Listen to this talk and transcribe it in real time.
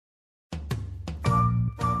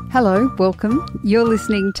Hello, welcome. You're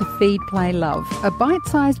listening to Feed, Play, Love, a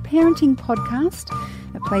bite-sized parenting podcast,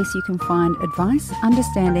 a place you can find advice,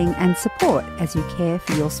 understanding and support as you care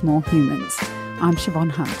for your small humans. I'm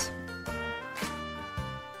Siobhan Hunt.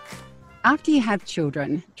 After you have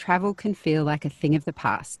children, travel can feel like a thing of the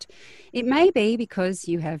past. It may be because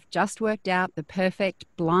you have just worked out the perfect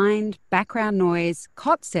blind background noise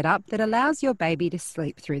cot setup that allows your baby to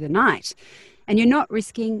sleep through the night, and you're not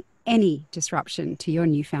risking any disruption to your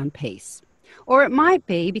newfound peace. Or it might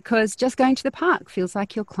be because just going to the park feels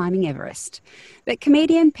like you're climbing Everest. But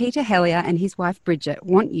comedian Peter Hellier and his wife Bridget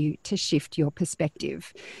want you to shift your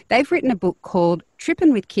perspective. They've written a book called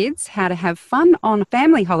Trippin' with Kids, How to Have Fun on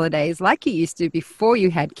Family Holidays Like You Used to Before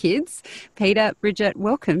You Had Kids. Peter, Bridget,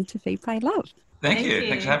 welcome to Feed, Play, Love. Thank you.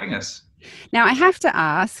 Thanks for having us. Now, I have to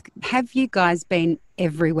ask, have you guys been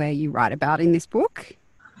everywhere you write about in this book?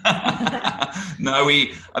 No,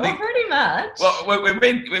 I think pretty much. Well, we've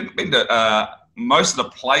been to most of the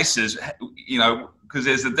places, you know, because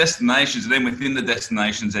there's the destinations, and then within the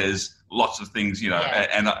destinations, there's lots of things, you know. Yeah.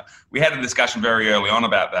 And we had a discussion very early on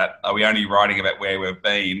about that. Are we only writing about where we've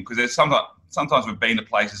been? Because there's sometimes we've been to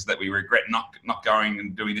places that we regret not going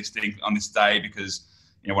and doing this thing on this day because,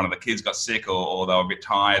 you know, one of the kids got sick or they were a bit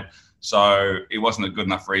tired. So it wasn't a good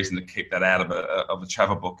enough reason to keep that out of a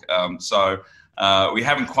travel book. We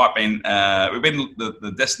haven't quite been. We've been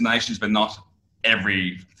the destinations, but not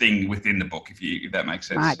everything within the book. If that makes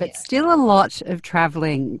sense. Right, but still a lot of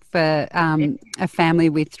travelling for a family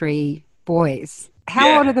with 3 boys.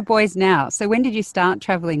 How old are the boys now? So when did you start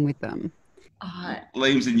travelling with them?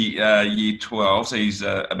 Liam's in year 12, so he's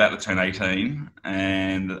about to turn 18,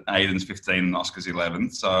 and Aiden's 15 and Oscar's 11.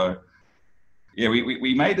 So yeah,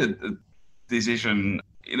 we made a decision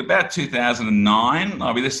in about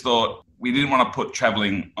 2009. We just thought we didn't want to put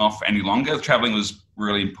travelling off any longer. Travelling was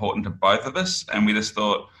really important to both of us, and we just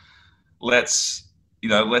thought, let's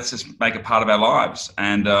just make it part of our lives.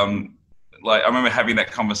 And I remember having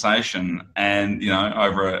that conversation, and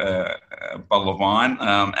over a bottle of wine,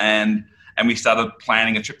 and we started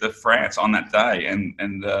planning a trip to France on that day.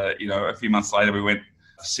 And a few months later, we went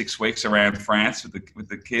 6 weeks around France with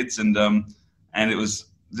the kids, and it was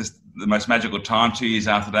just the most magical time. 2 years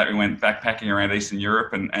after that, we went backpacking around Eastern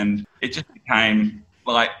Europe, and it just became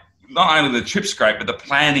like, not only the trip's great, but the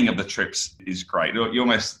planning of the trips is great. You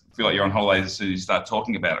almost feel like you're on holidays as soon as you start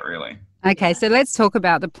talking about it, really. Okay, so let's talk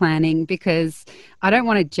about the planning, because I don't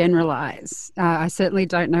want to generalise. I certainly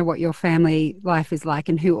don't know what your family life is like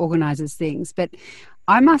and who organises things, but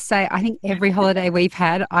I must say, I think every holiday we've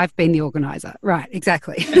had, I've been the organiser. Right,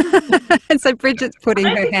 exactly. And so Bridget's putting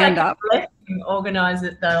her hand up. Organise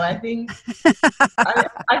it though. I think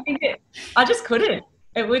I just couldn't.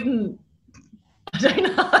 It wouldn't. I don't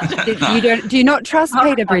know. Do you not trust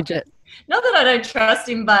Peter, Bridget? Not that I don't trust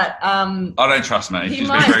him, but I don't trust me. He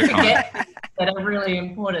might forget that are really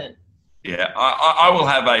important. Yeah, I will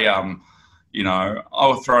have I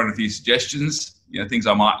will throw in a few suggestions. Things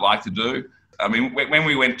I might like to do. I mean, when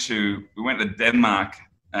we went to Denmark,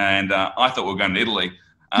 and I thought we were going to Italy.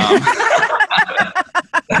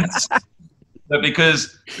 But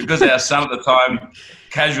because our son at the time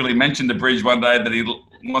casually mentioned to Bridge one day that he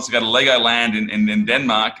wants to go to Legoland in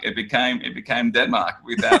Denmark, it became Denmark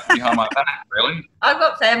without behind my back, really. I've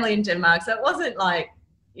got family in Denmark, so it wasn't like,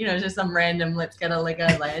 just some random let's go to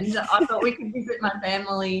Legoland. I thought we could visit my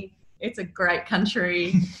family. It's a great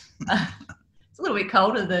country. It's a little bit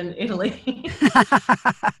colder than Italy.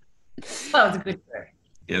 That was a good trip.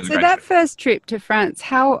 Yeah, so that first trip to France,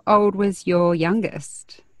 how old was your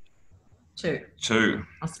youngest? 2.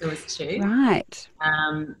 Oscar was 2. Right.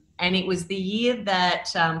 And it was the year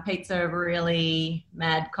that Pete's a really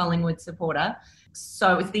mad Collingwood supporter.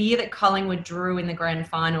 So it was the year that Collingwood drew in the grand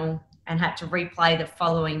final and had to replay the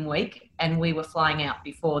following week, and we were flying out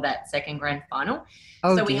before that second grand final.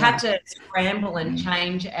 So we had to scramble and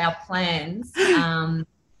change our plans. And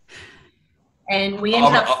we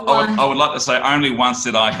ended up flying. I would like to say only once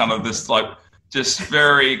did I kind of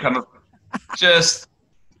just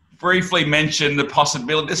briefly mention the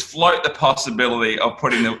possibility, just float the possibility of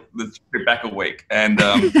putting the trip back a week. And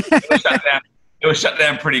it was shut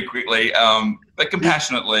down pretty quickly, but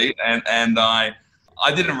compassionately. And I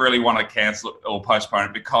didn't really want to cancel it or postpone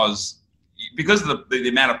it because of the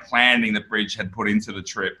amount of planning that Bridge had put into the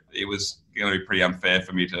trip. It was going to be pretty unfair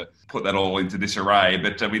for me to put that all into disarray.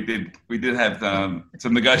 But we did have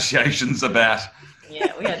some negotiations about.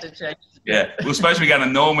 Yeah, we had to change. Yeah, we were supposed to be going to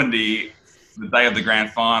Normandy the day of the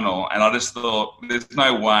grand final, and I just thought there's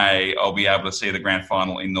no way I'll be able to see the grand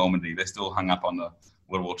final in Normandy. They're still hung up on the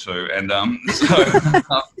World War II, and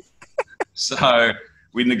so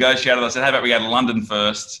we negotiated. I said, how about we go to London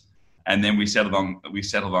first, and then we settled on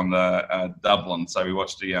the Dublin. So we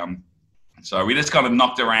watched so we just kind of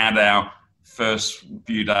knocked around our first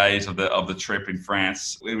few days of the trip in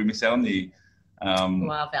France. We missed out on the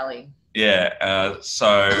Loire Valley. Yeah.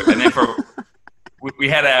 And then we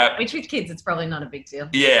had our... Which with kids, it's probably not a big deal.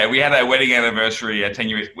 Yeah, we had our wedding anniversary, our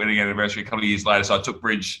 10-year wedding anniversary a couple of years later, so I took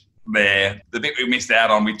Bridge there. The bit we missed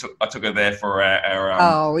out on, I took her there for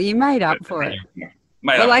our you made up for it.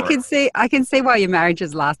 I can see why your marriage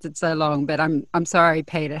has lasted so long, but I'm sorry,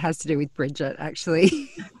 Pete, it has to do with Bridget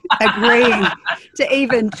actually agreeing to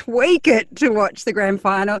even tweak it to watch the grand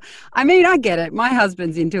final. I mean, I get it. My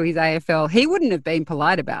husband's into his AFL. He wouldn't have been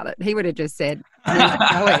polite about it. He would have just said, "I'm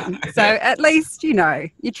not going." So at least, you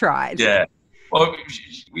tried. Yeah. Well,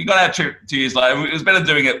 we got out 2 years later. It was better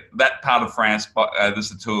doing it that part of France, but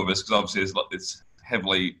just the two of us, because obviously it's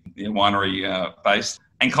heavily winery based.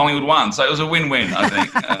 And Collingwood won, so it was a win-win, I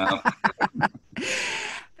think.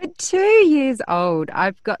 But 2 years old,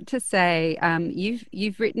 I've got to say,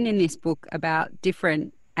 you've written in this book about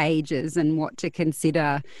different ages and what to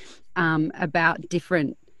consider about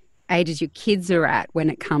different ages your kids are at when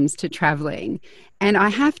it comes to travelling. And I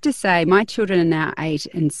have to say, my children are now 8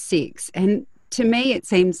 and 6, and to me it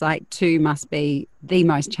seems like 2 must be the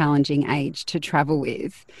most challenging age to travel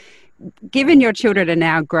with. Given your children are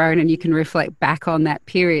now grown and you can reflect back on that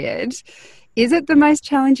period, is it the most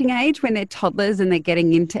challenging age when they're toddlers and they're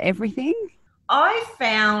getting into everything? I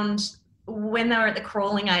found when they were at the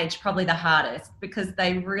crawling age probably the hardest, because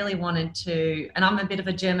they really wanted to, and I'm a bit of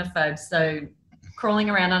a germaphobe, so crawling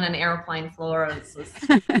around on an aeroplane floor was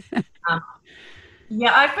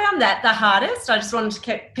I found that the hardest. I just wanted to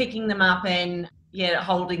keep picking them up and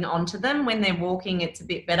holding on to them. When they're walking, it's a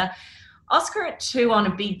bit better. Oscar at 2 on a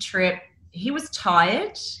big trip, he was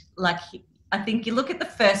tired. I think you look at the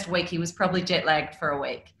first week, he was probably jet lagged for a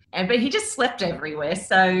week. But he just slept everywhere.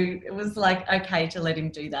 So it was okay to let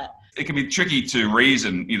him do that. It can be tricky to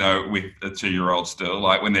reason, with a 2-year-old still,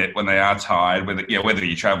 like when they are tired, whether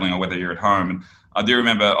you're traveling or whether you're at home. And I do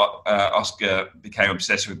remember Oscar became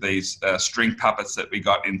obsessed with these string puppets that we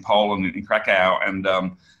got in Poland, in Krakow.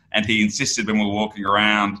 And he insisted when we were walking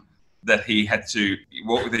around that he had to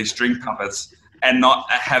walk with these string puppets and not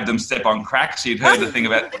have them step on cracks. He'd heard the thing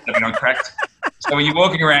about stepping on cracks. So when you're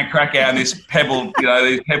walking around Krakow in this pebbled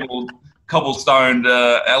cobblestoned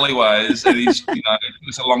alleyways, and it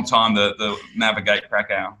was a long time to navigate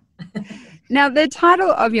Krakow. Now, the title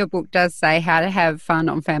of your book does say how to have fun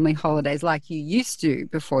on family holidays like you used to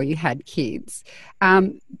before you had kids.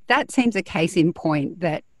 That seems a case in point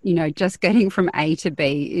that, just getting from A to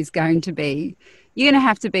B is going to be... You're going to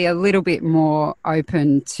have to be a little bit more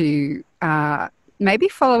open to maybe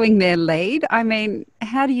following their lead. I mean,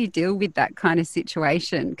 how do you deal with that kind of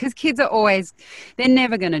situation? Because kids they're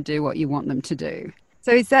never going to do what you want them to do.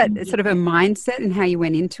 So is that sort of a mindset in how you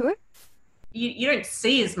went into it? You don't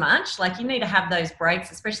see as much. You need to have those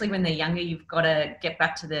breaks, especially when they're younger. You've got to get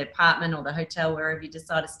back to the apartment or the hotel, wherever you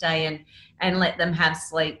decide to stay, and let them have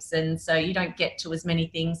sleeps. And so you don't get to as many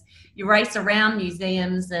things. You race around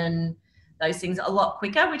museums and those things a lot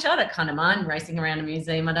quicker, which I don't kind of mind racing around a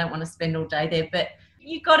museum. I don't want to spend all day there, but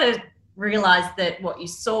you've got to realise that what you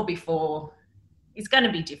saw before is going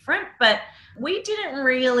to be different. But we didn't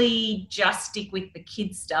really just stick with the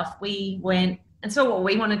kids stuff. We went and saw what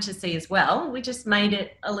we wanted to see as well. We just made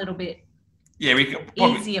it a little bit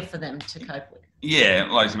easier for them to cope with.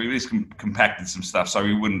 Yeah, we just compacted some stuff so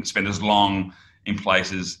we wouldn't spend as long in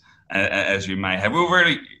places as we may have. We were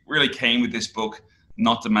really, really keen with this book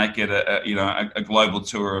not to make it a global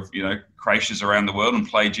tour of creches around the world and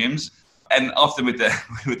play gyms. And often with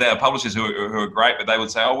our publishers who are great, but they would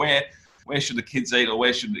say, where should the kids eat, or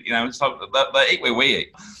where should it's like they eat where we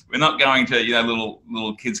eat. We're not going to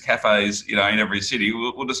little kids cafes in every city.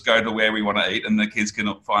 We'll just go to where we want to eat, and the kids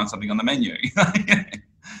can find something on the menu.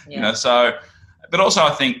 So, but also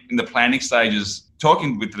I think in the planning stages,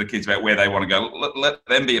 talking with the kids about where they want to go, let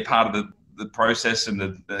them be a part of the process and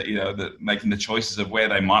the making the choices of where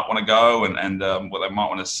they might want to go and what they might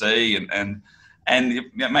want to see and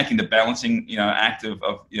making the balancing act of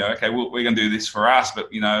okay, we're going to do this for us, but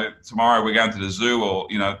tomorrow we're going to the zoo, or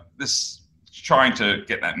this, trying to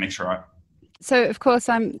get that mix right. So, of course,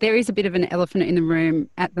 there is a bit of an elephant in the room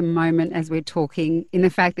at the moment as we're talking, in the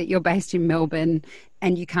fact that you're based in Melbourne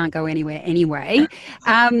and you can't go anywhere anyway.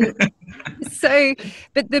 But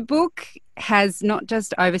the book has not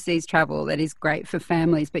just overseas travel that is great for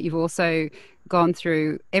families, but you've also gone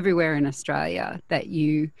through everywhere in Australia that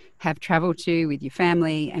you have travelled to with your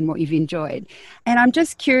family and what you've enjoyed. And I'm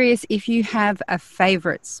just curious if you have a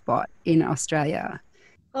favourite spot in Australia.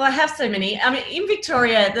 Well, I have so many. I mean, in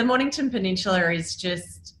Victoria, the Mornington Peninsula is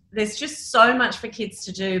there's just so much for kids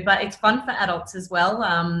to do, but it's fun for adults as well.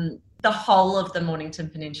 The whole of the Mornington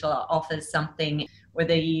Peninsula offers something,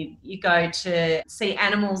 whether you go to see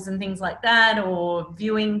animals and things like that, or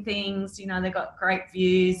viewing things. They've got great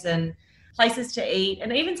views and places to eat,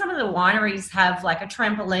 and even some of the wineries have like a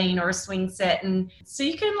trampoline or a swing set, and so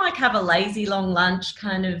you can like have a lazy long lunch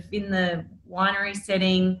kind of in the winery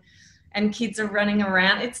setting, and kids are running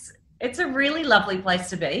around. It's a really lovely place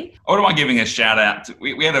to be. I wouldn't mind giving a shout out.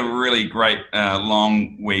 We had a really great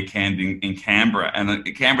long weekend in Canberra, and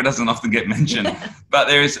Canberra doesn't often get mentioned, but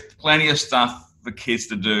there is plenty of stuff for kids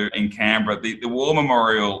to do in Canberra. The War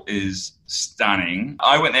Memorial is stunning.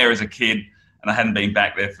 I went there as a kid, and I hadn't been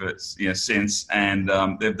back there for since. And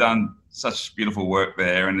they've done such beautiful work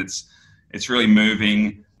there, and it's really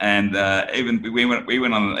moving. And even we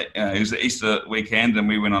went on it was the Easter weekend, and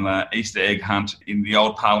we went on an Easter egg hunt in the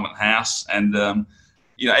old Parliament House. And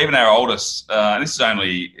even our oldest, this is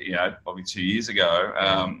only probably 2 years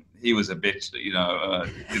ago. He was a bit,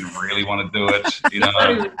 didn't really want to do it. He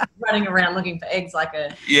was running around looking for eggs like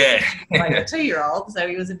a 2-year-old. So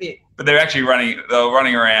he was a bit. But they were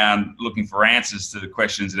running around looking for answers to the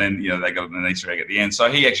questions, and then they got an Easter egg at the end.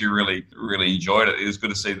 So he actually really, really enjoyed it. It was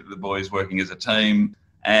good to see that the boys working as a team,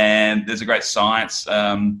 and there's a great science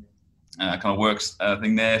kind of works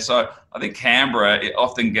thing there. So I think Canberra, it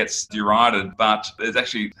often gets derided, but there's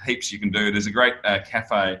actually heaps you can do. There's a great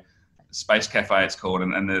cafe. Space Cafe it's called,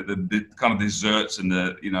 and the kind of desserts and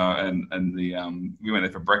we went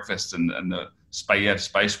there for breakfast, and the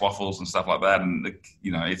space waffles and stuff like that, and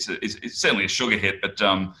it's certainly a sugar hit, but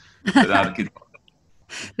the kids.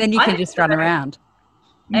 Then you can just run around.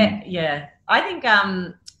 Yeah, I think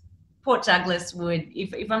Port Douglas would,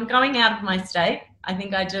 if I'm going out of my state, I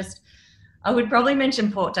think I would probably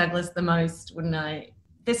mention Port Douglas the most, wouldn't I?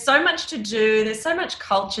 There's so much to do. There's so much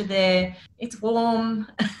culture there. It's warm.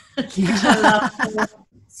 I love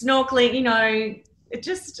snorkeling. It's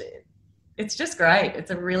just great.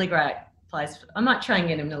 It's a really great place. I might try and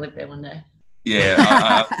get him to live there one day.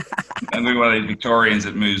 Yeah, and we're one of these Victorians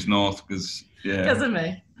that moves north because of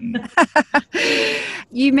me.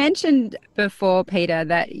 You mentioned before, Peter,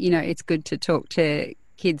 that it's good to talk to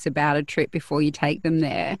kids about a trip before you take them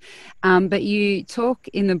there. But you talk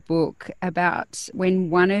in the book about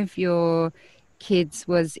when one of your kids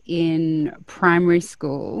was in primary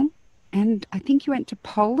school, and I think you went to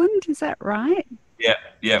Poland, is that right?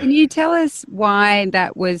 Yeah. Can you tell us why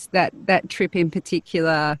that was that trip in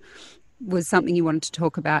particular was something you wanted to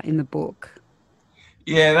talk about in the book?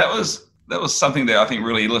 Yeah, that was something that I think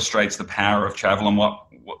really illustrates the power of travel, and what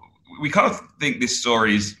we kind of think this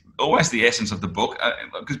story is almost the essence of the book,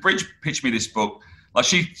 because Bridge pitched me this book. Like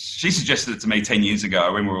she suggested it to me 10 years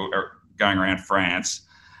ago when we were going around France,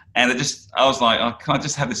 and I was like, oh, can I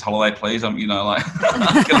just have this holiday, please? Does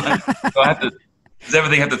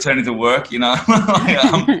everything have to turn into work?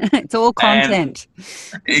 It's all content.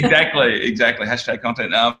 Exactly. Hashtag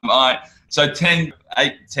content. So 10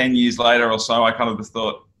 years later or so, I kind of just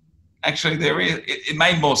thought, actually, it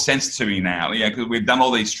made more sense to me now, because we've done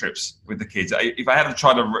all these trips with the kids. If I had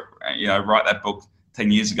tried to, write that book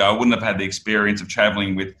 10 years ago, I wouldn't have had the experience of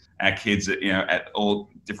traveling with our kids at all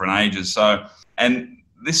different ages. So, and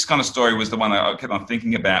this kind of story was the one I kept on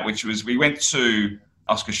thinking about, which was we went to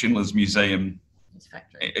Oskar Schindler's museum, his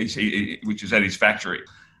factory, which is at his factory,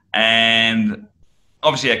 and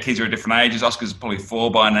obviously our kids are at different ages. Oscar's probably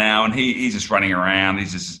 4 by now, and he's just running around.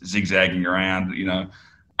 He's just zigzagging around,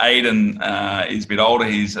 Aiden is a bit older.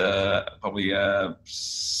 He's probably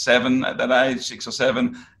 7 at that age, 6 or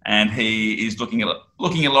 7, and he is looking at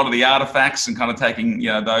a lot of the artifacts and kind of taking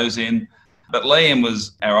those in. But Liam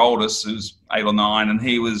was our oldest, who's 8 or 9, and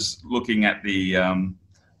he was looking at the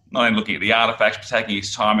not only looking at the artifacts, but taking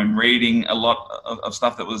his time and reading a lot of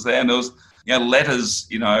stuff that was there. And there was letters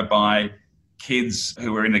by kids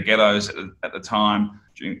who were in the ghettos at the time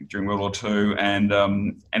during World War II, and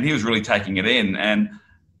he was really taking it in.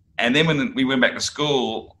 And then when we went back to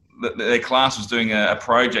school, their class was doing a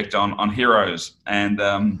project on heroes, and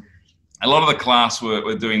a lot of the class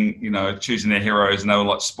were doing, choosing their heroes, and they were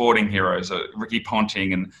like sporting heroes, Ricky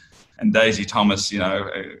Ponting and Daisy Thomas,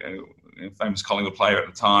 a famous Collingwood player at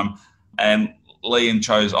the time. And Liam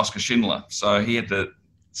chose Oskar Schindler, so he had to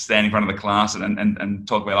stand in front of the class and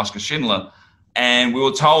talk about Oskar Schindler. And we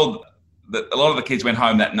were told that a lot of the kids went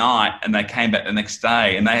home that night, and they came back the next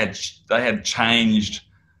day, and they had changed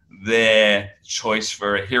their choice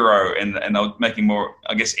for a hero, and they were making more,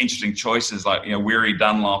 I guess, interesting choices like Weary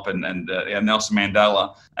Dunlop and Nelson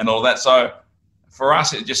Mandela and all that. So for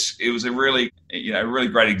us, it was a really really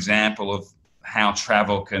great example of how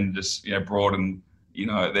travel can just broaden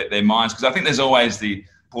their minds, because I think there's always the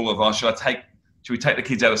pull of should we take the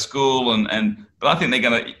kids out of school but I think they're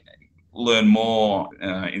going to learn more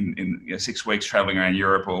in 6 weeks traveling around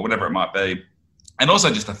Europe or whatever it might be, and also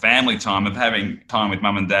just the family time of having time with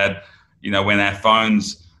mum and dad, when our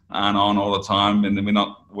phones aren't on all the time and then we're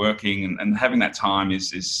not working, and having that time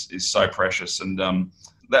is so precious. And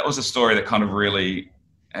that was a story that kind of really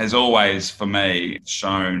has always, for me,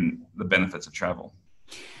 shown the benefits of travel.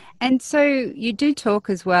 And so you do talk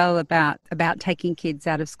as well about taking kids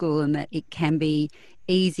out of school, and that it can be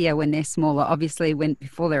easier when they're smaller. Obviously,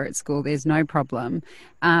 before they're at school, there's no problem.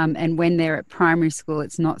 And when they're at primary school,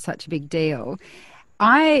 it's not such a big deal.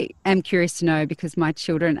 I am curious to know, because my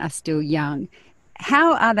children are still young,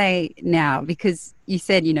 how are they now? Because you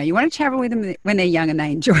said, you want to travel with them when they're young and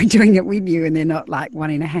they enjoy doing it with you, and they're not like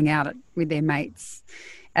wanting to hang out with their mates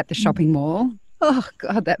at the shopping mall. Oh,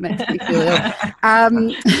 God, that makes me feel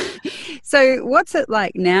ill. So what's it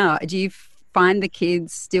like now? Do you find the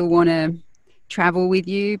kids still want to travel with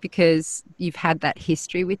you because you've had that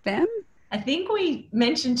history with them? I think we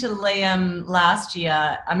mentioned to Liam last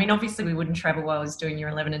year, I mean, obviously we wouldn't travel while I was doing year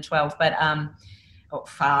 11 and 12, but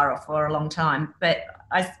far off for a long time. But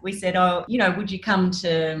we said, would you come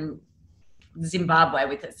to Zimbabwe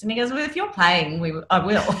with us? And he goes, well, if you're paying, I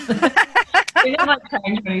will. That might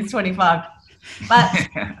change when he's 25. But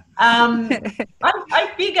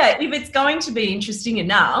I figure if it's going to be interesting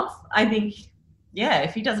enough, I think,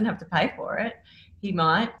 if he doesn't have to pay for it, he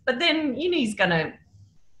might. But then, he's going to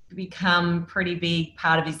become pretty big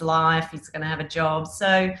part of his life. He's going to have a job.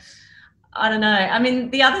 So I don't know. I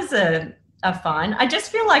mean, the others are fine. I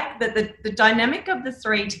just feel like the dynamic of the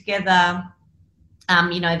three together,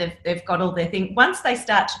 they've got all their things. Once they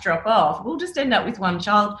start to drop off, we'll just end up with one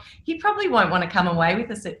child. He probably won't want to come away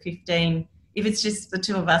with us at 15 if it's just the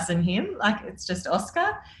two of us and him, like it's just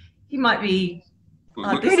Oscar. He might be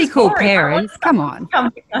pretty cool parents. Come on. I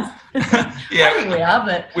think we are,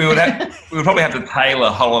 but we would probably have to tailor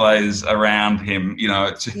holidays around him,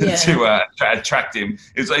 to attract him.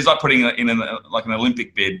 It's like putting in an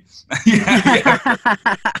Olympic bid,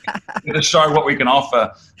 to show what we can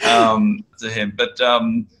offer to him. But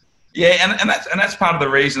and that's part of the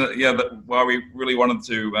reason that why we really wanted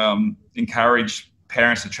to encourage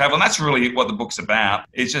parents to travel, and that's really what the book's about.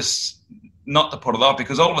 It's just not to put it off,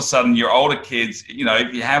 because all of a sudden your older kids,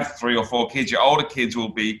 if you have 3 or 4 kids, your older kids will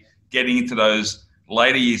be getting into those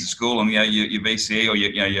later years of school, and your VCE or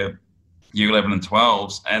your year 11 and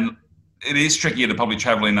 12s, and it is trickier to probably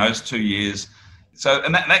travel in those 2 years. So,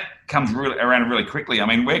 and that comes around really quickly. I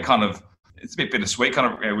mean, it's a bit bittersweet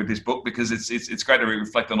kind of with this book, because it's great to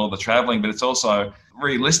reflect on all the traveling, but it's also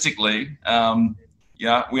realistically,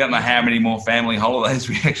 we don't know how many more family holidays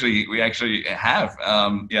we actually have,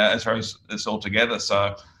 as far as it's all together.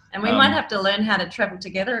 So, and we might have to learn how to travel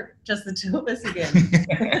together, just the two of us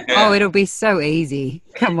again. Oh, it'll be so easy.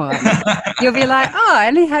 Come on. You'll be like, I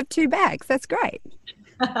only have 2 bags. That's great.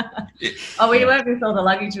 We won't miss all the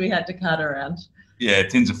luggage we had to cart around. Yeah,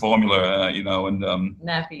 tins of formula, and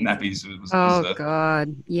nappies.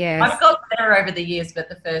 God, yes. I've got better over the years, but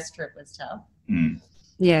the first trip was tough.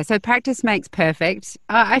 Yeah, so practice makes perfect.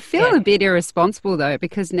 I feel a bit irresponsible, though,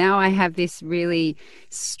 because now I have this really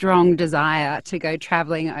strong desire to go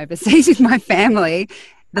travelling overseas with my family.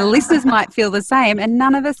 The listeners might feel the same, and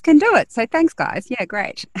none of us can do it. So thanks, guys. Yeah,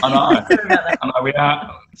 great. I know. We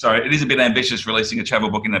are. Sorry, it is a bit ambitious releasing a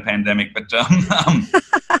travel book in the pandemic, but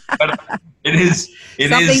it is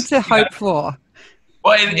something to hope for.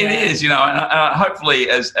 Well, it is, and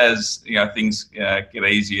hopefully as things get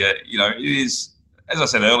easier, it is. As I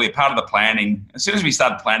said earlier, part of the planning, as soon as we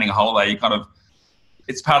start planning a holiday,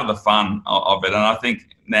 it's part of the fun of it. And I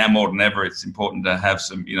think now more than ever, it's important to have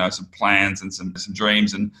some plans and some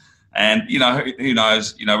dreams. And who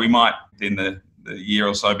knows, we might in the year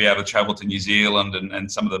or so be able to travel to New Zealand and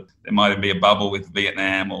there might even be a bubble with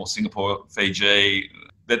Vietnam or Singapore, Fiji.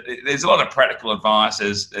 But there's a lot of practical advice.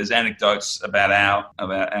 There's anecdotes about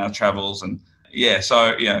our travels. And it's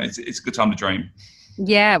a good time to dream.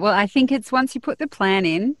 Yeah, well, I think it's once you put the plan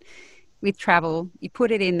in with travel, you put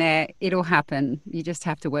it in there, it'll happen. You just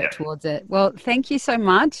have to work towards it. Well, thank you so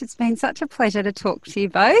much. It's been such a pleasure to talk to you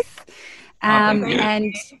both.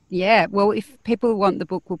 And if people want the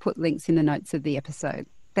book, we'll put links in the notes of the episode.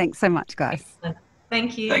 Thanks so much, guys.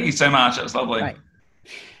 Thank you. Thank you so much. It was lovely. Right.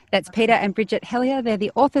 That's Peter and Bridget Hellier. They're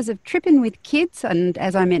the authors of Trippin' with Kids. And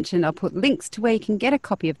as I mentioned, I'll put links to where you can get a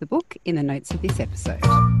copy of the book in the notes of this episode.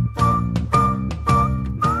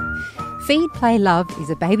 Feed, Play, Love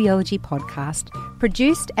is a babyology podcast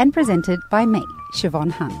produced and presented by me,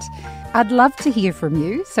 Siobhan Hunt. I'd love to hear from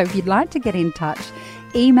you, so if you'd like to get in touch,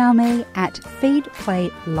 email me at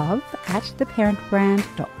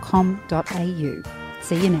feedplaylove@theparentbrand.com.au.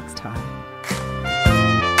 See you next time.